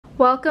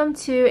Welcome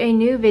to a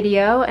new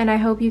video, and I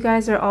hope you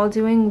guys are all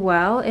doing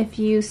well. If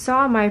you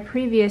saw my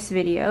previous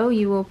video,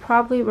 you will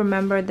probably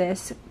remember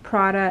this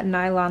Prada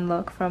nylon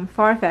look from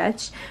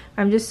Farfetch.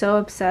 I'm just so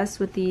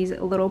obsessed with these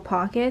little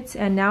pockets,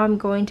 and now I'm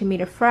going to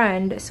meet a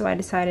friend, so I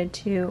decided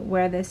to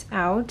wear this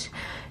out.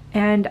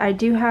 And I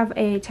do have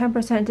a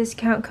 10%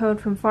 discount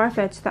code from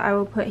Farfetch that I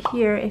will put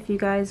here if you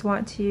guys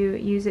want to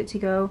use it to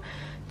go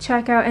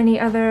check out any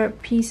other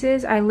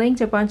pieces. I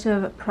linked a bunch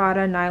of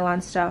Prada nylon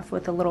stuff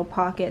with the little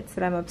pockets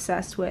that I'm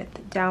obsessed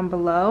with down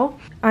below.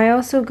 I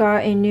also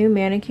got a new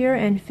manicure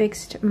and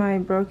fixed my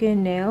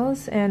broken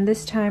nails, and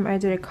this time I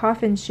did a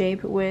coffin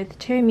shape with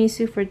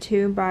Tiramisu for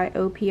Two by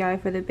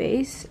OPI for the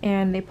base,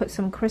 and they put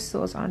some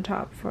crystals on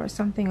top for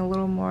something a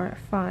little more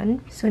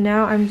fun. So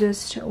now I'm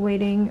just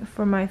waiting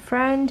for my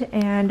friend,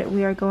 and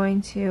we are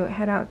going to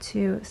head out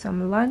to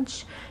some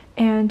lunch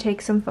and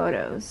take some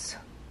photos.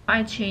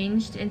 I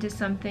changed into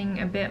something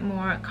a bit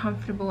more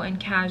comfortable and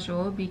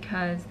casual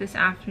because this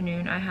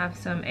afternoon I have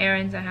some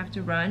errands I have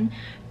to run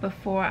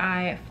before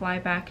I fly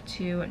back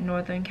to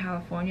Northern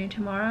California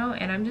tomorrow,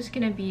 and I'm just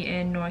gonna be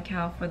in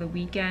NorCal for the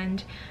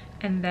weekend,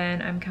 and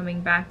then I'm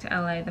coming back to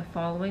LA the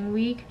following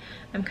week.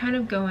 I'm kind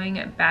of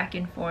going back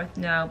and forth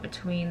now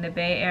between the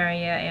Bay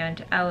Area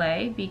and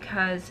LA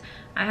because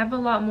I have a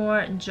lot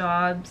more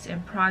jobs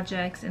and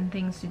projects and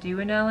things to do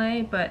in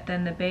LA, but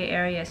then the Bay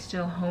Area is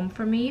still home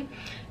for me.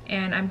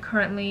 And I'm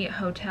currently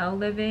hotel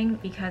living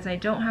because I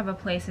don't have a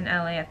place in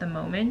LA at the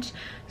moment,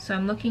 so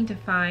I'm looking to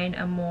find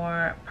a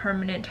more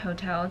permanent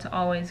hotel to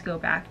always go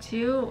back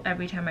to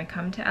every time I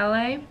come to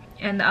LA.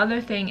 And the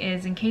other thing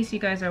is, in case you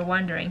guys are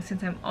wondering,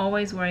 since I'm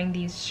always wearing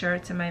these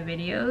shirts in my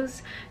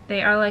videos,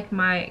 they are like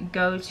my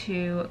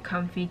go-to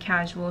comfy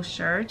casual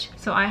shirt.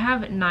 So I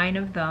have 9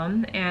 of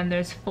them, and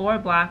there's 4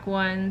 black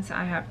ones,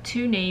 I have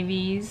 2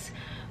 navies,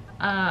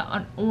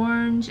 an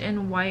orange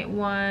and white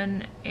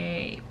one,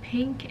 a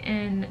pink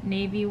and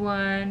navy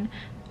one,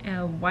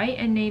 a white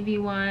and navy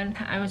one.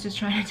 I was just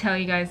trying to tell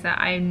you guys that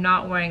I'm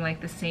not wearing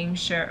like the same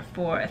shirt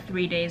for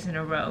 3 days in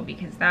a row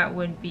because that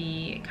would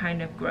be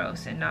kind of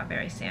gross and not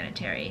very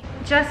sanitary.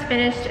 Just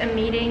finished a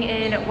meeting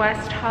in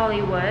West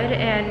Hollywood,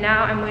 and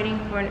now I'm waiting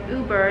for an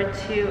Uber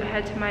to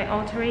head to my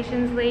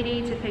alterations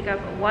lady to pick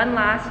up one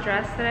last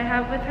dress that I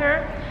have with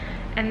her.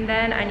 And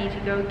then I need to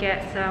go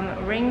get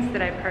some rings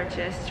that I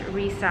purchased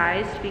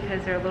resized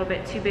because they're a little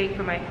bit too big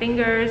for my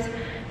fingers.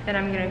 Then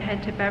I'm gonna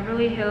head to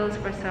Beverly Hills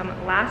for some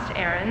last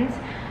errands.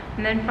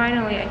 And then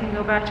finally I can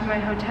go back to my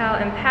hotel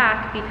and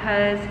pack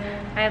because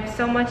I have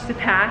so much to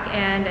pack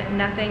and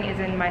nothing is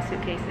in my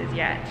suitcases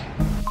yet.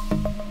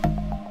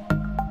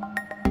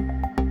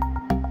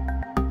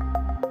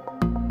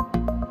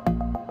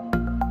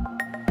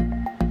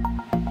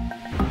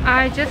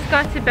 I just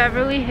got to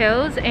Beverly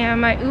Hills,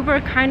 and my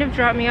Uber kind of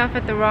dropped me off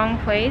at the wrong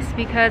place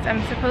because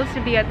I'm supposed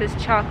to be at this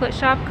chocolate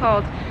shop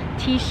called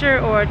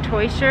T-shirt or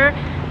Toy-shirt.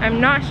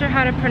 I'm not sure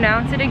how to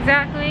pronounce it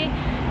exactly,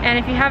 and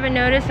if you haven't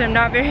noticed, I'm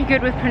not very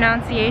good with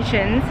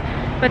pronunciations,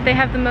 but they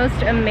have the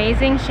most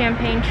amazing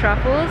champagne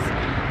truffles,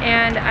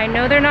 and I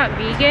know they're not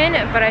vegan,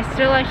 but I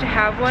still like to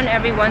have one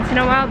every once in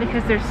a while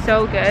because they're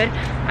so good.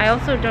 I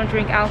also don't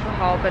drink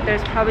alcohol, but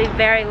there's probably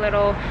very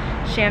little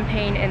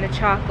champagne in the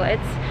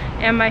chocolates,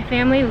 and my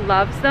family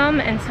loves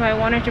them, and so I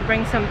wanted to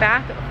bring some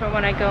back for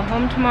when I go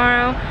home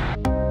tomorrow.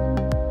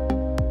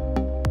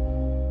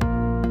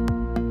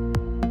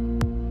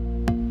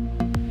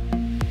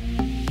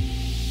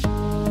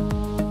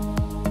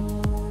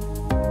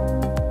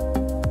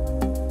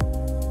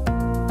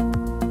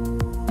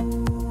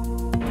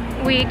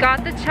 We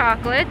got the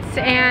chocolates,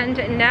 and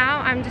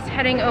now I'm just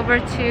heading over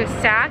to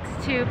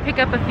Saks to pick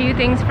up a few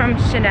things from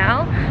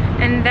Chanel,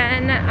 and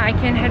then I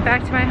can head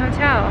back to my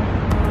hotel.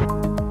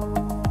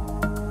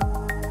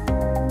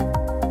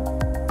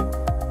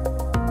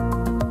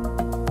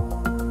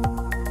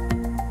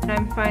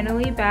 I'm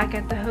finally back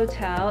at the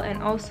hotel,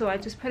 and also I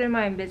just put in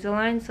my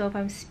Invisalign, so if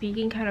I'm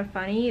speaking kind of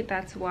funny,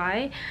 that's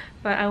why.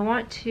 But I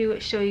want to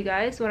show you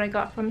guys what I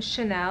got from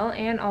Chanel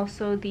and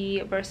also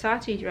the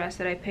Versace dress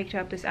that I picked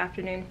up this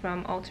afternoon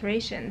from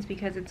Alterations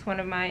because it's one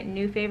of my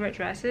new favorite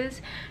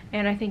dresses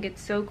and I think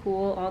it's so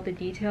cool, all the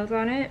details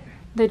on it.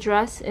 The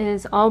dress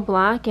is all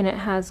black and it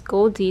has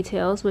gold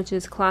details, which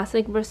is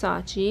classic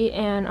Versace,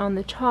 and on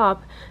the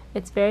top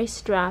it's very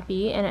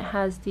strappy and it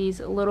has these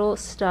little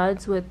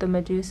studs with the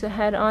Medusa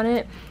head on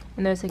it,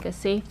 and there's like a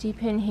safety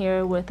pin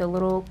here with a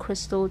little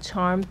crystal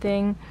charm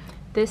thing.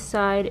 This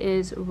side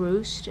is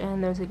ruched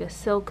and there's like a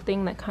silk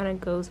thing that kind of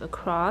goes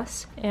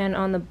across, and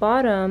on the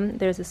bottom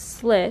there's a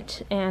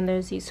slit and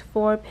there's these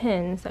 4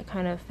 pins that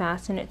kind of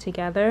fasten it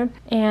together,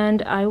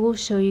 and I will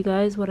show you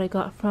guys what I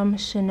got from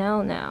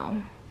Chanel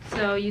now.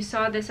 So you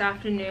saw this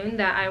afternoon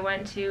that I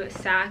went to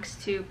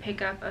Saks to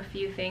pick up a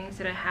few things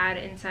that I had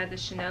inside the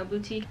Chanel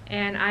boutique,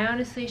 and I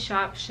honestly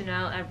shop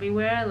Chanel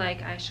everywhere.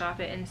 Like I shop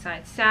it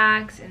inside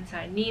Saks,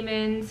 inside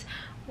Neiman's,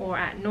 or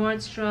at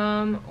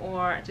Nordstrom,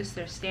 or just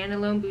their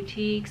standalone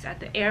boutiques, at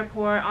the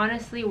airport,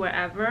 honestly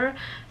wherever.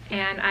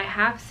 And I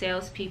have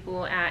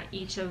salespeople at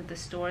each of the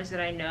stores that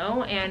I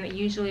know, and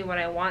usually when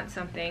I want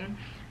something,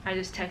 I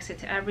just text it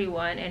to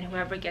everyone, and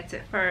whoever gets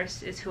it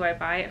first is who I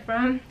buy it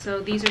from. So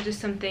these are just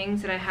some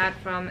things that I had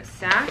from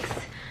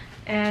Saks,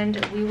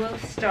 and we will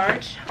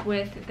start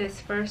with this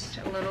first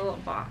little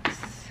box.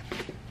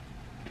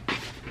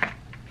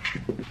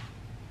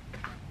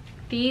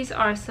 These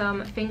are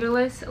some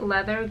fingerless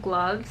leather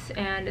gloves,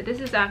 and this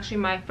is actually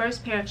my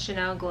first pair of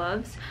Chanel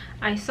gloves.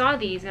 I saw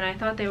these and I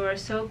thought they were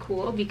so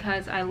cool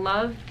because I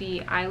love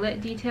the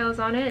eyelet details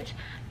on it.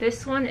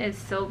 This one is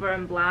silver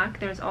and black.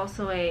 There's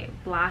also a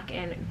black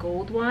and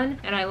gold one,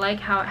 and I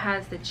like how it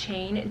has the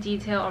chain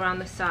detail around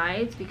the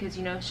sides because,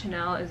 you know,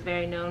 Chanel is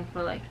very known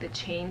for like the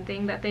chain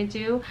thing that they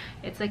do.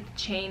 It's like the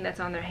chain that's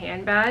on their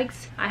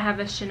handbags. I have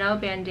a Chanel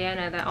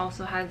bandana that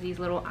also has these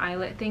little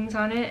eyelet things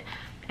on it,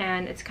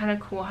 and it's kind of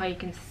cool how you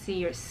can see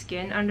your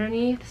skin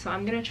underneath. So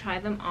I'm gonna try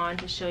them on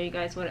to show you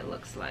guys what it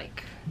looks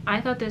like.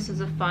 I thought this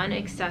was a fun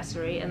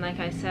accessory, and like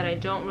I said, I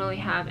don't really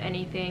have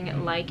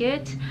anything like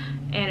it,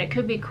 and it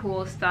could be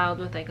cool styled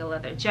with like a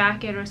leather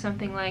jacket or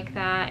something like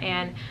that,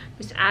 and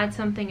just add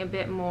something a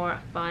bit more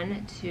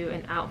fun to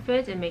an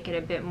outfit and make it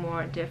a bit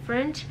more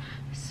different.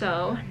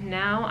 So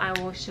now I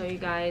will show you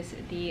guys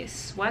the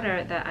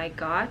sweater that I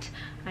got.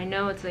 I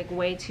know it's like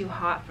way too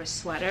hot for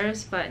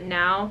sweaters, but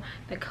now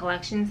the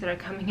collections that are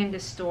coming into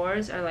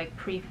stores are like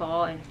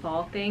pre-fall and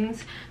fall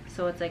things.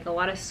 So it's like a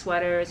lot of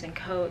sweaters and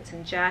coats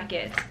and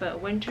jackets,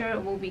 but winter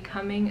will be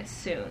coming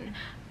soon.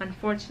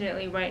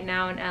 Unfortunately, right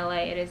now in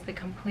LA, it is the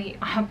complete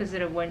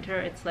opposite of winter.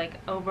 It's like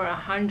over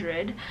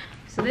 100.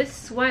 So this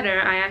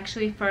sweater I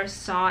actually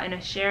first saw in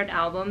a shared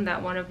album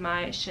that one of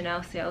my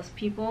Chanel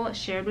salespeople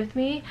shared with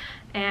me,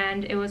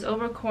 and it was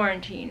over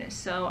quarantine,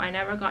 so I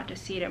never got to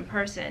see it in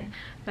person.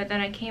 But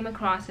then I came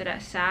across it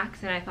at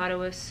Saks, and I thought it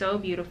was so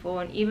beautiful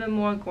and even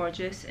more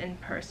gorgeous in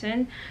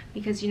person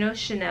because, you know,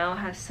 Chanel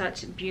has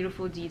such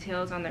beautiful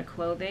details on their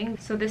clothing.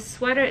 So this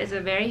sweater is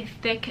a very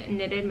thick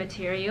knitted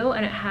material,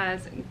 and it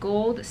has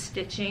gold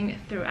stitching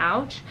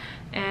throughout.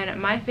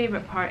 And my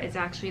favorite part is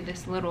actually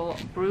this little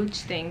brooch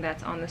thing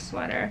that's on the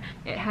sweater.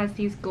 It has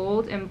these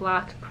gold and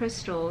black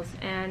crystals,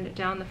 and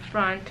down the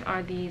front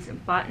are these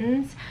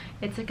buttons.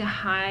 It's like a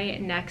high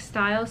neck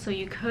style, so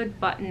you could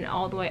button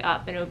all the way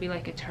up and it would be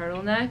like a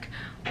turtleneck,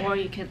 or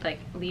you could like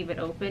leave it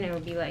open and it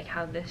would be like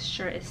how this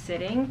shirt is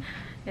sitting.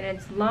 And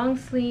it's long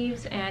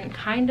sleeves and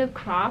kind of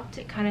cropped.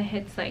 It kind of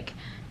hits like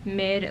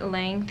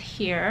mid-length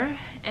here,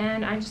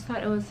 and I just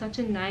thought it was such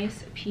a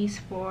nice piece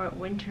for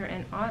winter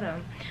and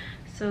autumn.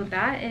 So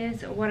that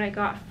is what I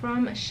got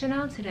from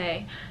Chanel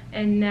today,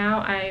 and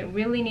now I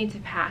really need to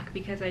pack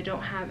because I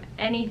don't have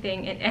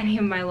anything in any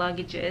of my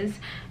luggages,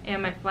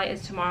 and my flight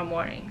is tomorrow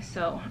morning.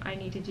 So I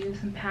need to do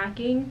some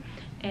packing,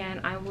 and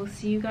I will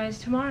see you guys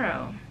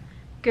tomorrow.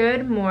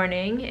 Good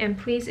morning, and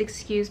please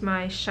excuse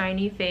my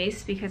shiny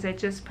face because I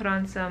just put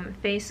on some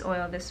face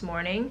oil this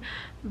morning,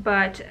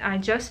 but I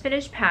just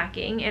finished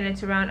packing and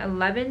it's around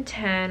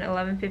 11:10,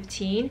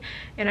 11:15,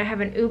 and I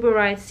have an Uber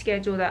ride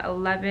scheduled at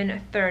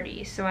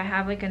 11:30, so I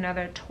have like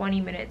another 20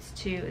 minutes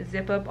to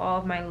zip up all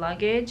of my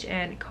luggage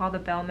and call the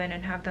bellman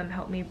and have them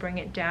help me bring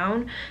it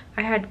down.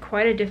 I had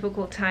quite a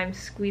difficult time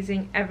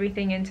squeezing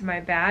everything into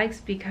my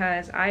bags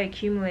because I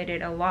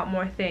accumulated a lot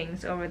more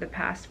things over the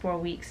past 4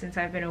 weeks since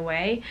I've been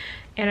away.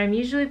 And I'm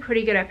usually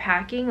pretty good at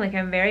packing, like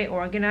I'm very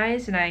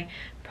organized and I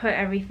put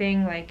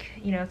everything like,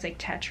 you know, it's like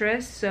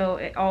Tetris, so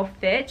it all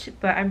fit,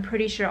 but I'm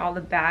pretty sure all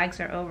the bags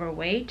are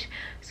overweight.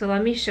 So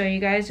let me show you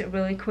guys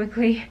really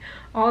quickly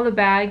all the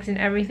bags and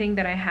everything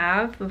that I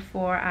have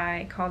before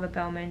I call the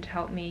bellman to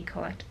help me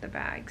collect the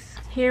bags.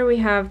 Here we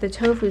have the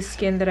tofu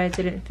skin that I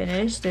didn't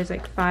finish. There's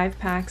like 5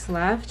 packs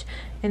left,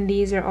 and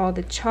these are all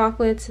the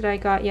chocolates that I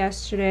got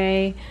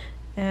yesterday.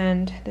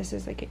 And this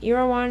is like an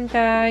Irawan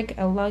bag,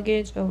 a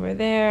luggage over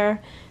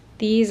there.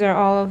 These are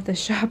all of the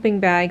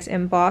shopping bags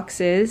and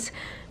boxes.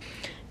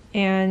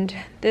 And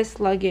this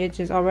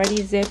luggage is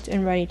already zipped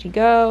and ready to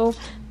go.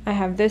 I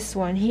have this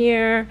one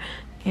here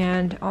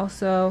and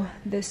also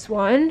this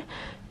one.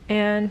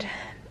 And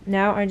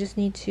now I just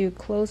need to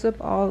close up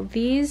all of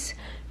these,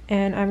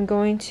 and I'm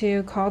going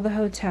to call the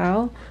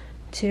hotel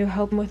to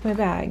help with my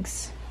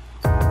bags.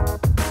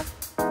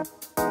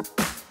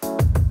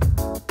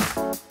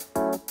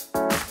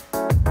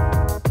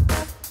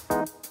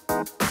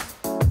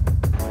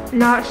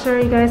 Not sure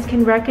you guys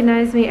can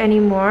recognize me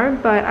anymore,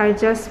 but I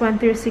just went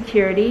through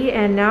security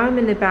and now I'm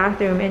in the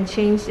bathroom and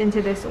changed into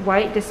this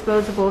white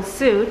disposable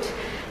suit,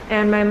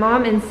 and my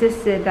mom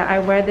insisted that I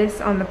wear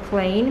this on the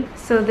plane,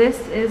 so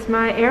this is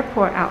my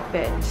airport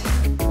outfit.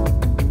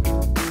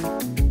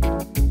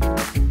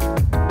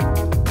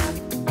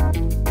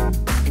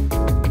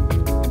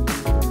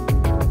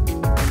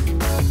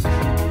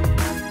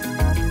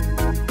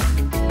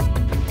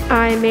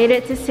 I made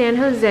it to San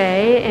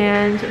Jose,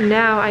 and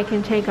now I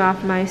can take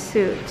off my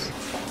suit.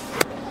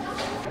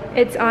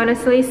 It's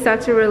honestly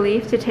such a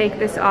relief to take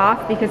this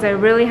off because I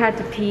really had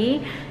to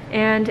pee,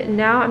 and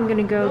now I'm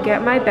gonna go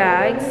get my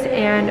bags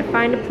and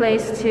find a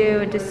place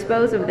to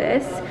dispose of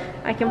this.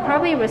 I can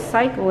probably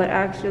recycle it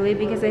actually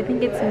because I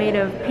think it's made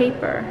of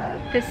paper.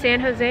 The San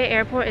Jose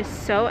airport is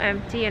so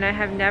empty and I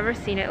have never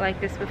seen it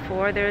like this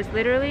before. There is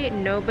literally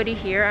nobody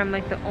here. I'm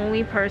like the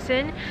only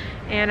person,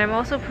 and I'm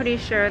also pretty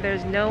sure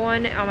there's no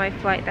one on my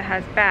flight that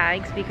has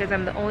bags because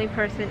I'm the only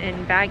person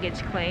in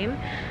baggage claim.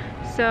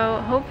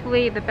 So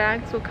hopefully the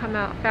bags will come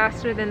out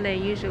faster than they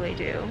usually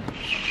do.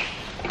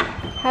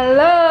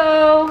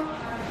 Hello!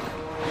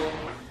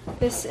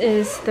 This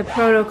is the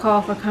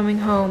protocol for coming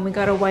home. We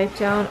gotta wipe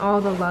down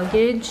all the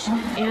luggage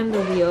and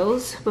the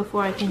wheels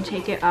before I can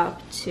take it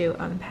up to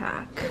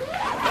unpack.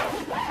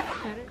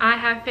 I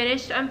have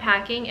finished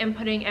unpacking and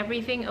putting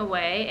everything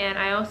away, and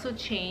I also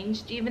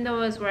changed. Even though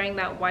I was wearing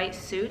that white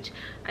suit,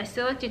 I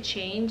still like to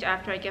change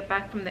after I get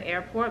back from the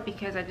airport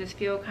because I just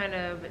feel kind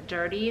of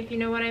dirty, if you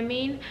know what I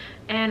mean.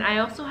 And I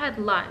also had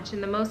lunch,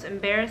 and the most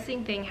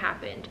embarrassing thing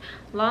happened.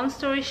 Long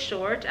story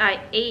short,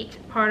 I ate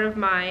part of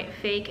my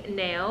fake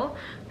nail.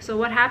 So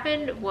what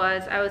happened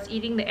was I was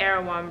eating the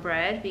Erewhon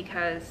bread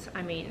because,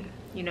 I mean,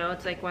 you know,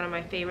 it's like one of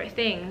my favorite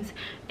things,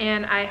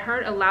 and I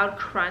heard a loud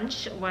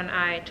crunch when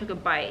I took a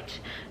bite,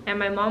 and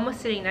my mom was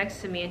sitting next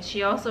to me and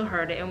she also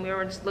heard it, and we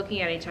were just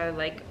looking at each other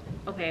like,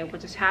 okay,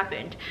 what just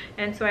happened?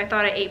 And so I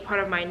thought I ate part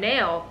of my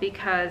nail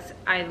because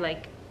I,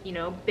 like, you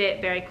know,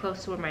 bit very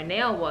close to where my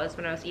nail was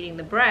when I was eating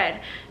the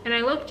bread. And I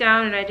looked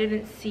down and I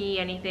didn't see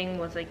anything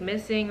was like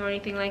missing or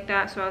anything like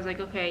that. So I was like,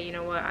 okay, you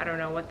know what, I don't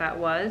know what that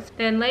was.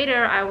 Then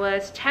later I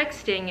was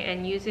texting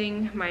and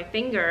using my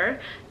finger,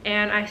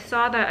 and I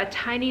saw that a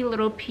tiny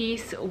little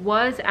piece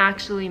was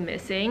actually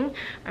missing.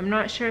 I'm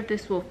not sure if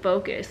this will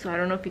focus, so I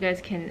don't know if you guys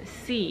can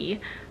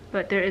see,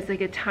 but there is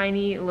like a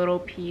tiny little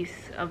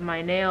piece of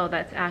my nail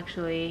that's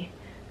actually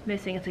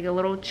missing. It's like a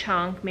little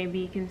chunk. Maybe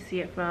you can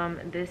see it from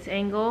this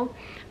angle,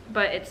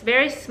 but it's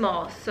very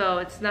small, so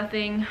it's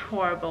nothing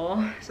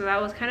horrible. So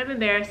that was kind of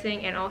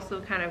embarrassing and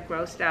also kind of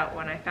grossed out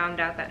when I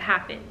found out that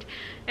happened.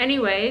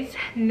 Anyways,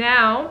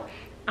 now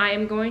I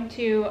am going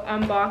to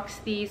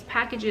unbox these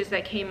packages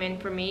that came in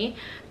for me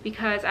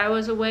because I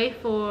was away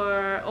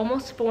for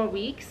almost 4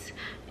 weeks,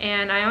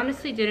 and I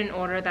honestly didn't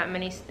order that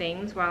many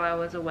things while I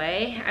was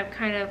away. I've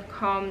kind of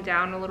calmed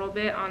down a little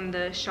bit on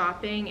the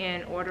shopping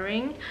and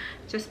ordering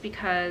just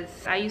because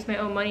I use my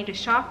own money to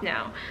shop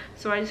now.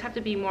 So I just have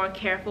to be more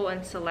careful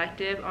and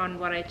selective on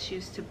what I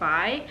choose to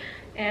buy.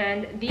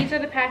 And these are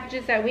the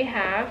packages that we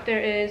have.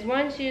 There is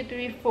 1, 2,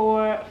 3,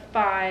 4,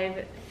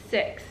 5,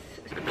 6.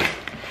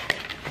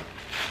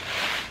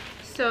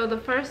 So the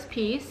first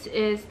piece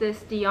is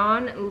this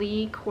Dion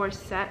Lee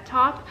corset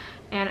top,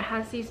 and it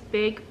has these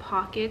big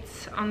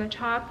pockets on the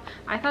top.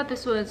 I thought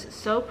this was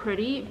so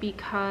pretty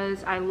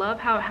because I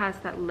love how it has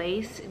that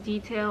lace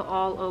detail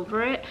all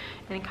over it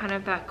and kind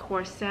of that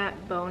corset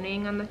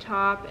boning on the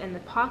top, and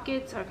the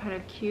pockets are kind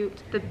of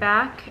cute. The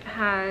back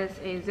has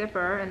a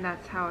zipper, and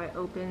that's how it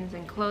opens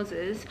and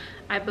closes.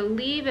 I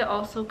believe it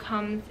also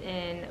comes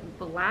in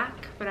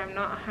black, but I'm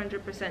not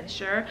 100%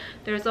 sure.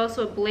 There's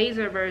also a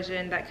blazer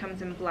version that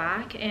comes in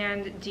black,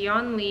 and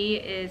Dion Lee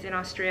is an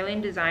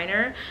Australian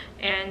designer,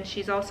 and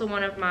she's also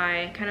one of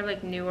my kind of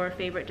like newer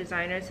favorite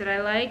designers that I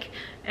like,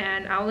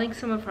 and I'll link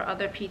some of her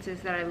other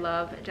pieces that I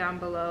love down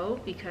below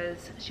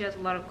because she has a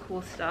lot of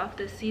cool stuff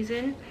this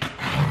season.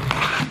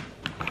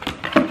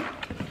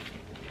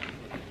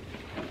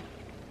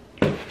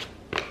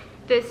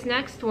 This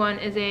next one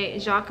is a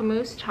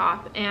Jacquemus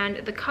top, and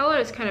the color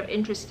is kind of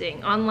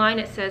interesting. Online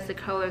it says the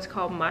color is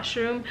called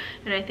mushroom,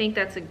 and I think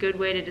that's a good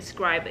way to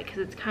describe it because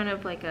it's kind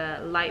of like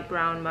a light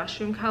brown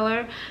mushroom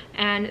color.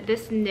 And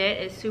this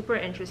knit is super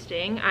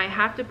interesting. I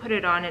have to put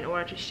it on in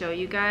order to show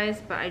you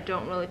guys, but I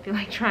don't really feel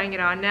like trying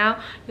it on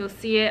now. You'll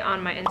see it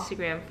on my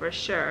Instagram for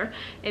sure.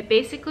 It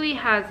basically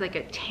has like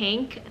a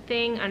tank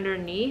thing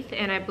underneath,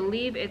 and I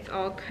believe it's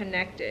all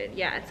connected.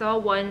 Yeah, it's all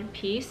one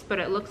piece, but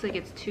it looks like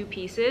it's 2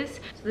 pieces.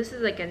 So this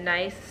is like a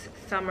nice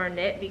summer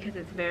knit because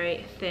it's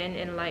very thin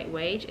and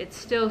lightweight. It's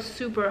still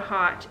super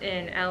hot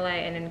in LA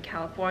and in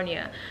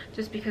California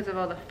just because of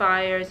all the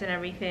fires and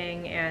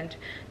everything, and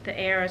the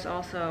air is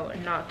also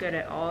not good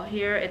at all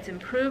here. It's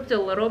improved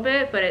a little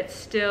bit, but it's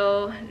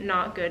still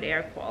not good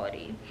air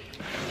quality.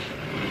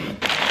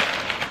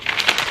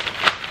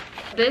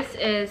 This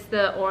is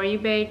the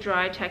Oribe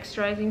dry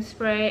texturizing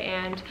spray,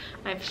 and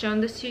I've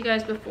shown this to you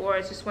guys before.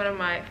 It's just one of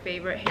my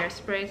favorite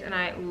hairsprays, and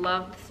I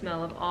love the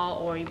smell of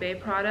all Oribe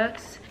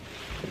products.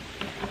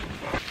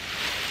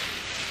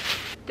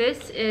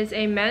 This is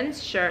a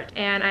men's shirt,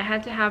 and I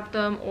had to have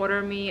them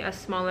order me a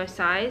smaller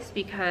size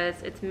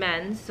because it's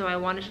men's, so I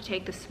wanted to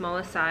take the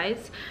smallest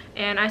size.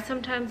 And I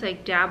sometimes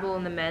like dabble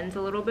in the men's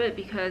a little bit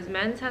because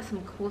men's has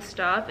some cool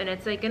stuff, and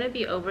it's like gonna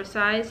be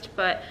oversized,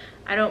 but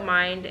I don't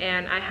mind.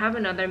 And I have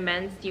another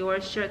men's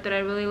Dior shirt that I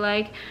really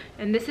like,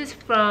 and this is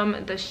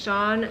from the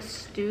Sean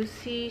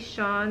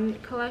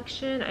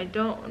collection. I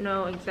don't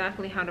know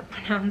exactly how to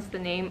pronounce the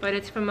name, but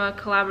it's from a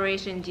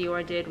collaboration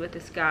Dior did with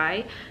this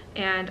guy,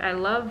 and I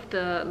love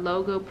the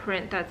logo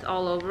print that's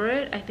all over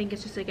it. I think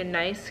it's just like a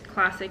nice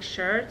classic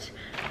shirt.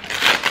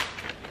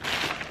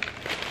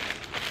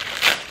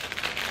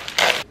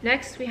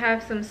 Next, we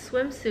have some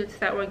swimsuits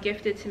that were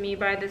gifted to me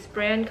by this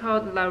brand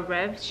called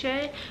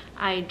Reveche.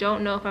 I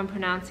don't know if I'm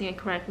pronouncing it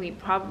correctly,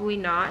 probably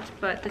not,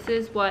 but this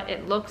is what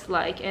it looks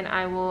like, and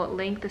I will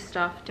link the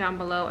stuff down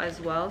below as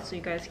well so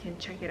you guys can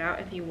check it out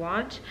if you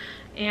want.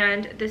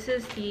 And this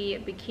is the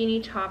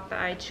bikini top that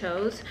I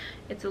chose.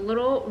 It's a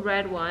little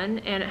red one,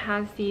 and it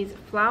has these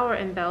flower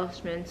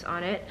embellishments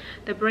on it.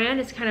 The brand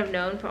is kind of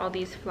known for all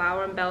these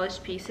flower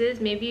embellished pieces.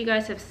 Maybe you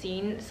guys have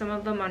seen some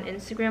of them on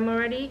Instagram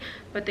already,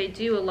 but they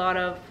do a lot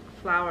of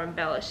flower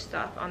embellished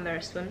stuff on their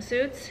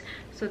swimsuits.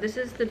 So this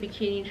is the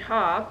bikini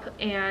top,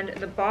 and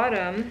the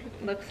bottom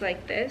looks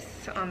like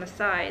this. On the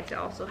sides it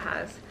also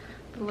has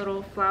the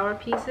little flower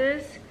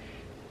pieces,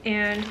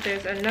 and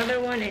there's another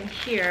one in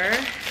here.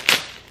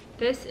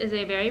 This is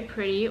a very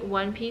pretty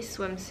one-piece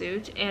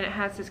swimsuit, and it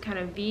has this kind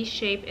of V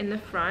shape in the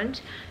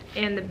front,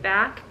 and the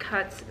back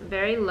cuts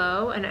very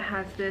low, and it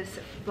has this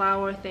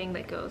flower thing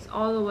that goes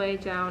all the way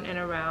down and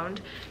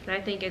around. And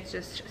I think it's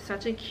just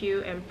such a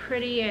cute and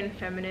pretty and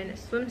feminine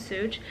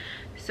swimsuit.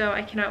 So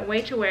I cannot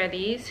wait to wear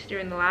these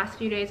during the last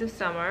few days of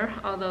summer,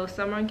 although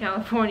summer in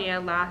California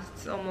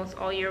lasts almost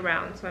all year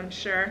round, so I'm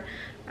sure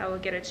I will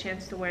get a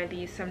chance to wear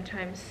these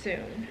sometime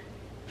soon.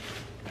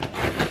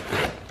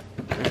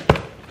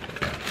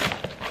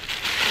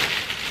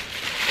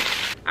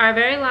 Our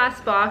very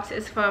last box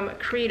is from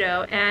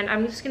CREDO, and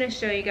I'm just going to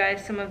show you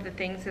guys some of the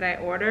things that I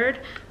ordered.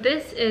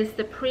 This is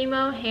the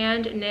Premo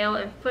hand, nail,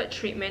 and foot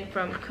treatment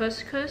from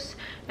Khus,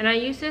 and I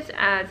use this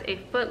as a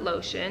foot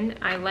lotion.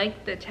 I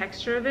like the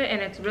texture of it,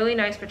 and it's really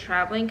nice for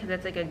traveling because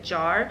it's like a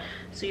jar,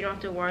 so you don't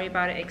have to worry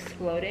about it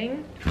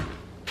exploding.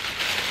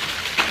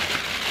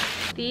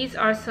 These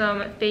are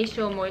some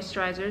facial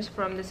moisturizers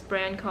from this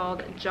brand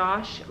called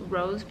Josh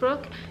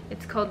Rosebrook.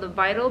 It's called the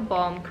Vital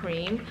Balm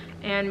Cream,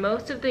 and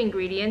most of the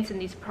ingredients in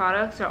these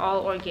products are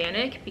all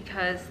organic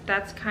because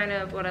that's kind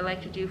of what I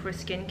like to do for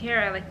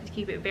skincare. I like to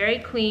keep it very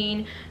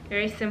clean,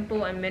 very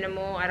simple and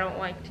minimal. I don't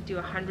like to do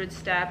 100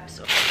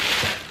 steps.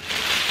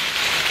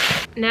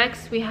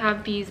 Next, we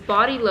have these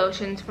body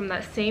lotions from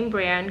that same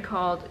brand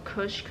called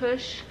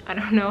Khus. I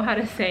don't know how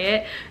to say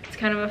it. It's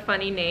kind of a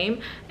funny name.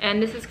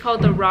 And this is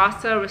called the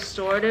Rasa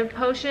Restorative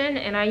Potion,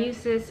 and I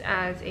use this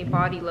as a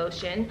body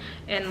lotion.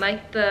 And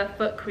like the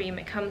foot cream,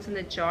 it comes in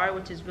the jar,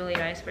 which is really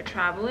nice for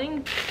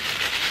traveling.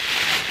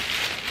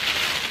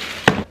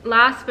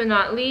 Last but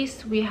not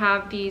least, we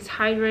have these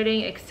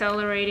hydrating,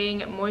 accelerating,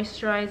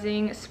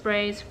 moisturizing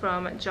sprays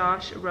from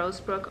Josh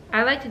Rosebrook.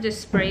 I like to just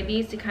spray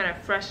these to kind of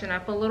freshen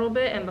up a little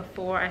bit and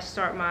before I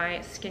start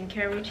my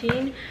skincare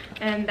routine.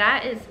 And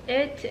that is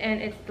it,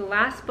 and it's the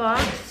last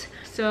box.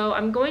 So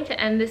I'm going to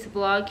end this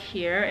vlog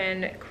here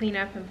and clean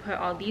up and put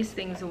all these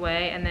things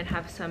away and then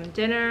have some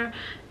dinner.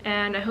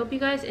 And I hope you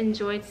guys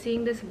enjoyed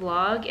seeing this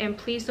vlog, and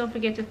please don't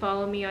forget to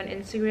follow me on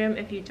Instagram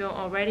if you don't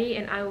already,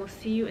 and I will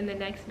see you in the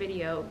next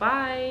video.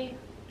 Bye!